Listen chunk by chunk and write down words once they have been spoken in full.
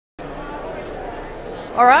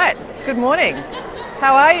All right, good morning.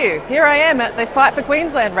 How are you? Here I am at the Fight for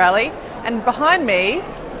Queensland rally, and behind me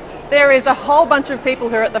there is a whole bunch of people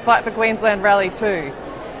who are at the Fight for Queensland rally too.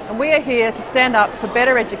 And we are here to stand up for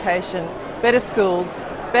better education, better schools,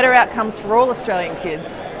 better outcomes for all Australian kids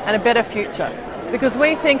and a better future. Because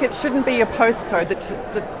we think it shouldn't be your postcode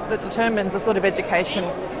that determines the sort of education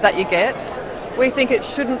that you get. We think it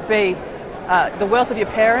shouldn't be the wealth of your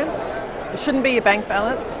parents. It shouldn't be your bank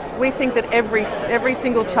balance. We think that every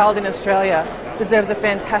single child in Australia deserves a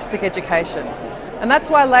fantastic education. And that's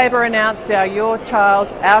why Labor announced our Your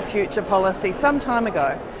Child, Our Future policy some time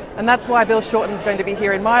ago. And that's why Bill Shorten's going to be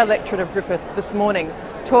here in my electorate of Griffith this morning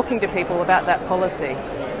talking to people about that policy.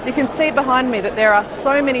 You can see behind me that there are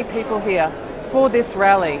so many people here for this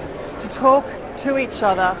rally to talk to each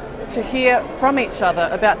other, to hear from each other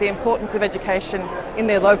about the importance of education in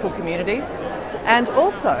their local communities, and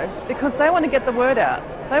also because they want to get the word out.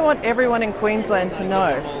 They want everyone in Queensland to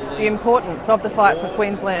know the importance of the Fight for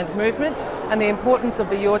Queensland movement and the importance of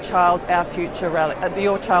the Your Child, Our Future rally, the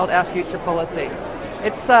Your Child, Our Future policy.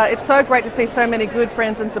 It's so great to see so many good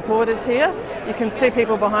friends and supporters here. You can see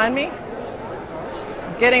people behind me.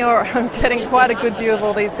 I'm getting quite a good view of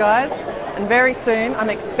all these guys, and very soon I'm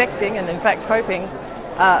expecting, and in fact hoping,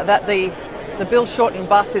 that the Bill Shorten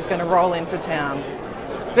bus is going to roll into town.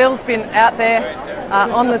 Bill's been out there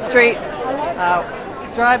on the streets,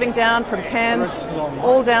 driving down from Cairns,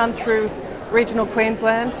 all down through regional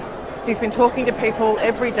Queensland. He's been talking to people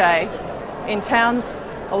every day in towns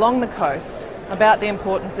along the coast about the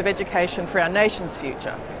importance of education for our nation's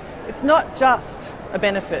future. It's not just a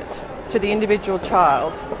benefit to the individual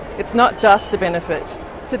child, it's not just a benefit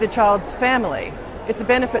to the child's family, it's a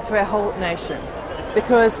benefit to our whole nation.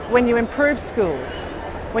 Because when you improve schools,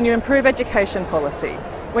 when you improve education policy,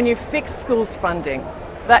 when you fix schools funding,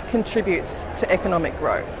 that contributes to economic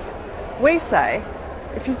growth. We say,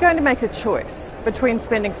 if you're going to make a choice between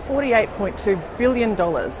spending $48.2 billion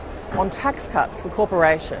on tax cuts for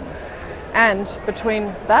corporations and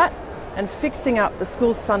between that and fixing up the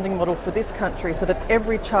schools funding model for this country so that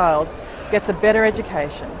every child gets a better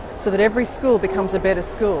education, so that every school becomes a better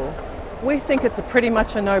school, we think it's pretty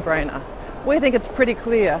much a no-brainer. We think it's pretty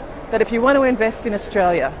clear that if you want to invest in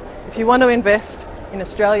Australia, if you want to invest in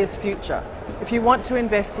Australia's future, if you want to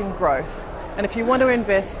invest in growth, and if you want to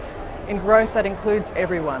invest in growth that includes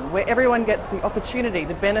everyone, where everyone gets the opportunity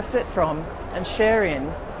to benefit from and share in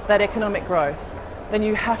that economic growth, then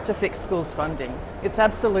you have to fix schools funding. It's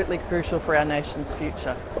absolutely crucial for our nation's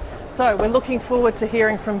future. So we're looking forward to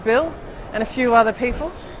hearing from Bill and a few other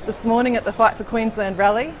people this morning at the Fight for Queensland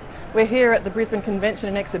rally. We're here at the Brisbane Convention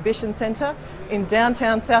and Exhibition Centre in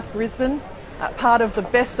downtown South Brisbane, part of the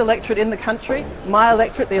best electorate in the country, my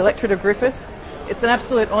electorate, the electorate of Griffith. It's an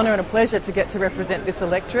absolute honour and a pleasure to get to represent this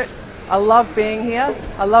electorate. I love being here,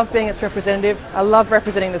 I love being its representative, I love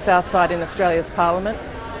representing the South Side in Australia's Parliament.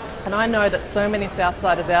 And I know that so many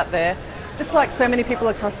Southsiders out there, just like so many people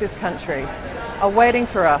across this country, are waiting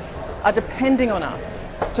for us, are depending on us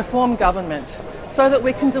to form government so that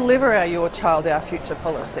we can deliver our Your Child, Our Future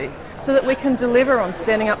policy, so that we can deliver on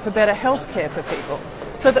standing up for better health care for people,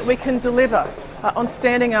 so that we can deliver on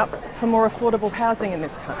standing up for more affordable housing in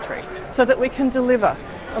this country, so that we can deliver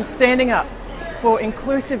on standing up for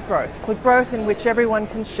inclusive growth, for growth in which everyone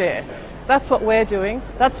can share. That's what we're doing.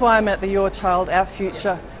 That's why I'm at the Your Child, Our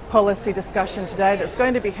Future policy discussion today that's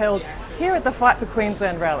going to be held here at the Fight for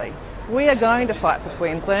Queensland rally. We are going to fight for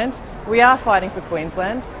Queensland. We are fighting for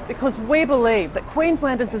Queensland because we believe that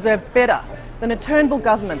Queenslanders deserve better than a Turnbull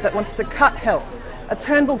government that wants to cut health, a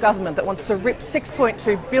Turnbull government that wants to rip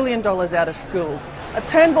 $6.2 billion out of schools, a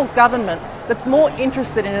Turnbull government that's more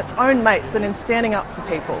interested in its own mates than in standing up for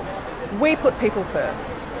people. We put people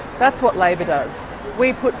first. That's what Labor does.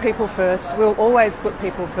 We put people first. We'll always put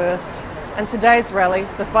people first. And today's rally,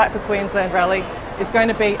 the Fight for Queensland rally, is going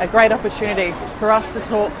to be a great opportunity for us to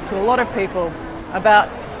talk to a lot of people about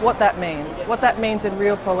what that means in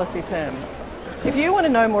real policy terms. If you want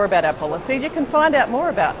to know more about our policies, you can find out more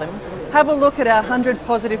about them. Have a look at our 100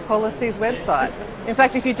 Positive Policies website. In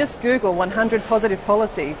fact, if you just Google 100 Positive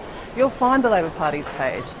Policies, you'll find the Labor Party's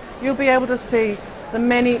page. You'll be able to see the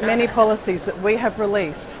many, many policies that we have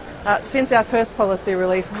released since our first policy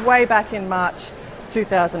release way back in March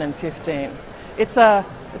 2015. It's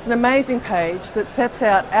an amazing page that sets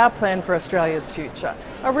out our plan for Australia's future.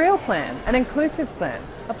 A real plan, an inclusive plan,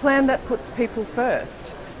 a plan that puts people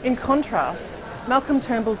first. In contrast, Malcolm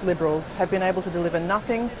Turnbull's Liberals have been able to deliver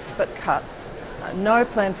nothing but cuts. No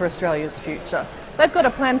plan for Australia's future. They've got a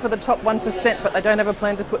plan for the top 1%, but they don't have a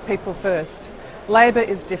plan to put people first. Labor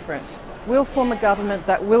is different. We'll form a government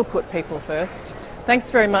that will put people first.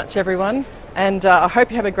 Thanks very much, everyone. and I hope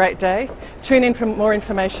you have a great day. Tune in for more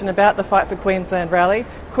information about the Fight for Queensland rally.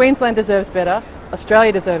 Queensland deserves better,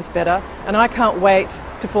 Australia deserves better, and I can't wait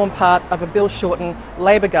to form part of a Bill Shorten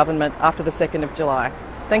Labor government after the 2nd of July.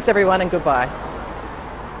 Thanks everyone, and goodbye.